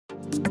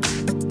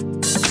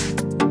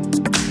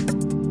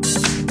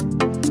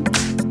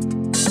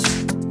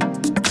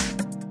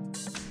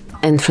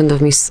In front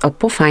of me is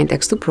OPPO Find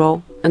X2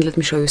 Pro, and let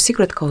me show you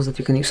secret codes that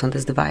you can use on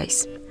this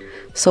device.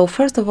 So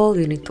first of all,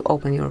 you need to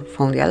open your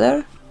phone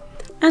gallery,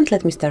 and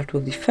let me start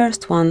with the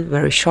first one,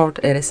 very short.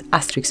 It is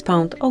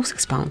 *pound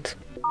 06 pound.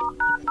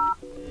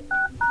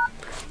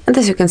 And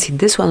as you can see,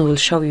 this one will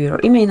show you your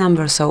IMEI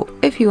number, so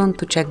if you want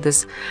to check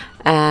this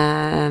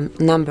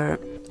number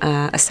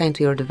assigned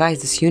to your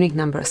device, this unique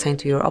number assigned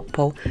to your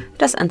OPPO,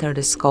 just enter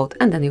this code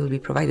and then you will be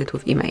provided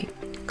with IMEI.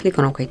 Click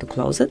on OK to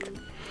close it.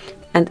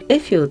 And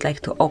if you would like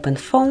to open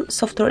phone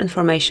software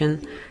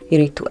information, you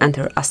need to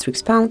enter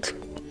 *pound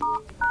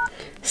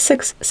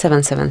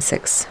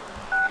 6776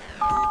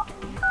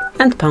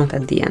 and pound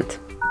at the end.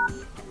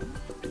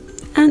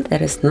 And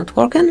it is not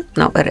working.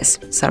 No, it is.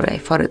 Sorry, I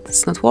thought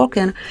it's not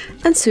working.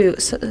 And so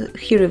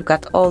here you've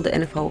got all the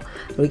info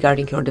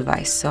regarding your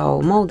device.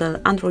 So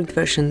model, Android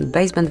version,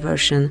 baseband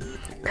version,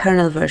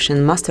 kernel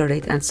version, master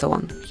date, and so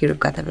on. Here you've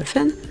got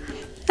everything.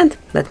 And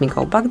let me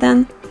go back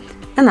then.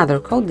 Another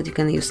code that you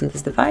can use in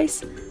this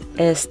device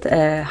is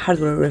the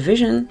hardware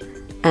revision,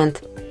 and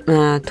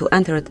to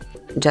enter it,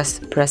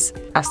 just press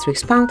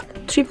 *pound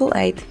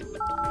 888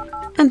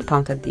 and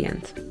pound at the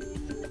end.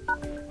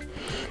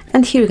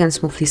 And here you can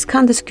smoothly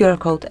scan this QR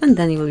code, and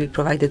then you will be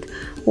provided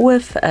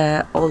with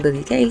all the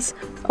details.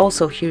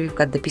 Also here you've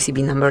got the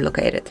PCB number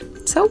located.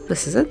 So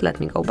this is it. Let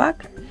me go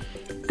back.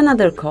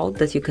 Another code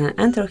that you can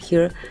enter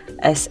here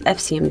is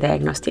Fcm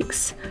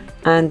Diagnostics,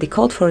 and the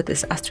code for it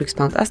is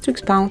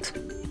 *pound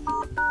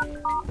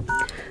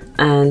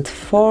and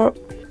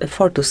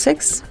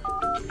 426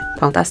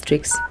 pound *.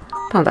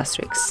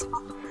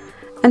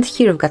 And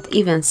here you've got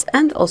events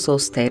and also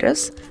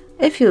status.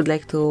 If you'd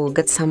like to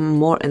get some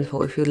more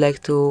info, if you'd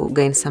like to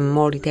gain some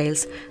more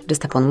details,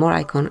 just tap on more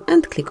icon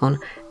and click on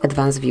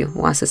advanced view.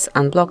 Once it's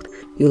unblocked,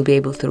 you'll be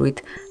able to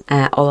read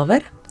all of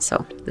it.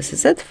 So this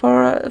is it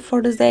for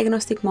this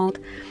diagnostic mode.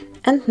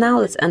 And now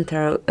let's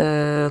enter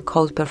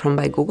code performed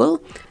by Google.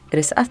 It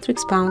is *pound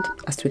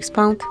 225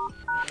 pound *.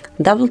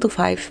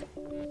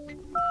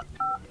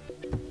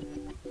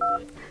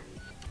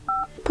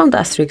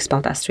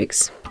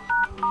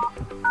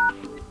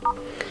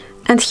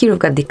 And here we've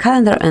got the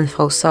calendar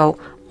info, so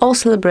all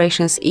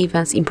celebrations,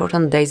 events,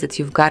 important days that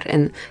you've got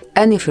in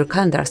any of your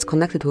calendars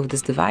connected with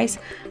this device.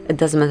 It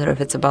doesn't matter if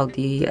it's about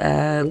the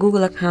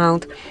Google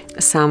account,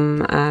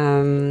 some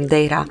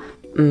data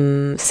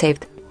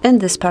saved in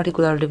this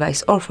particular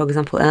device, or for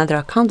example another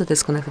account that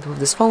is connected with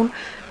this phone.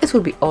 It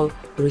will be all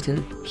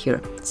written here.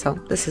 So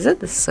this is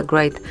it. This is a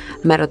great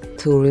method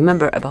to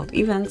remember about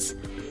events.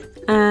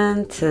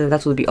 And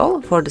that will be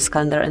all for this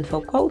calendar info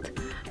code.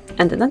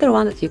 And another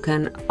one that you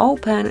can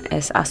open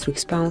is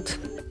 *pound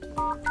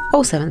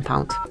 07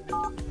 pound.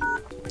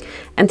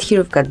 And here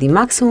we've got the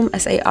maximum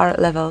SAR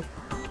level.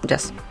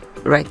 Just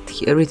read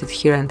it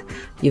here, and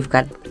you've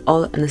got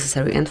all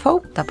necessary info.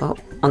 Tap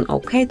on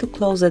OK to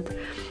close it.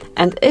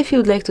 And if you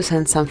would like to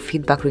send some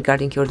feedback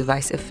regarding your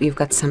device, if you've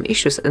got some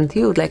issues and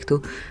you would like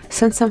to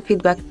send some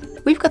feedback,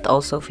 we've got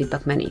also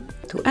feedback menu.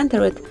 To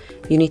enter it,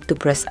 you need to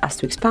press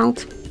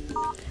 *pound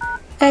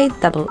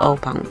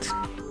 800 pound.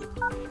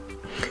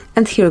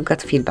 And here you've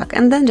got feedback,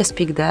 and then just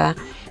pick the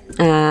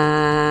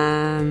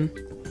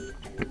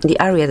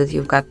area that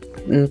you've got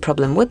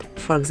problem with,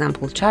 for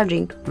example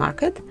charging,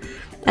 mark it,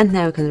 and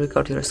now you can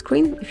record your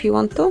screen if you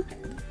want to,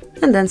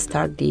 and then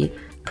start the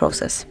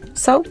process.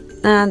 So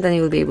and then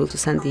you will be able to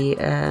send the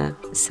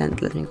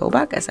let me go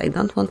back as I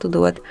don't want to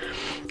do it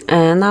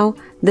now.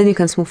 Then you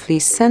can smoothly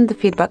send the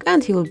feedback,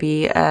 and you will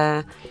be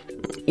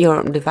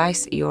your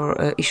device, your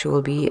issue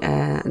will be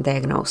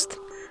diagnosed.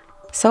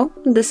 So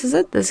this is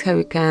it. This is how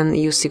you can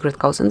use secret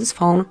codes on this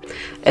phone.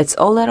 It's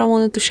all that I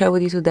wanted to share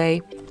with you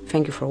today.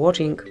 Thank you for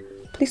watching.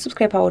 Please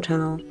subscribe our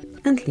channel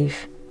and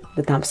leave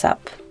the thumbs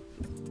up.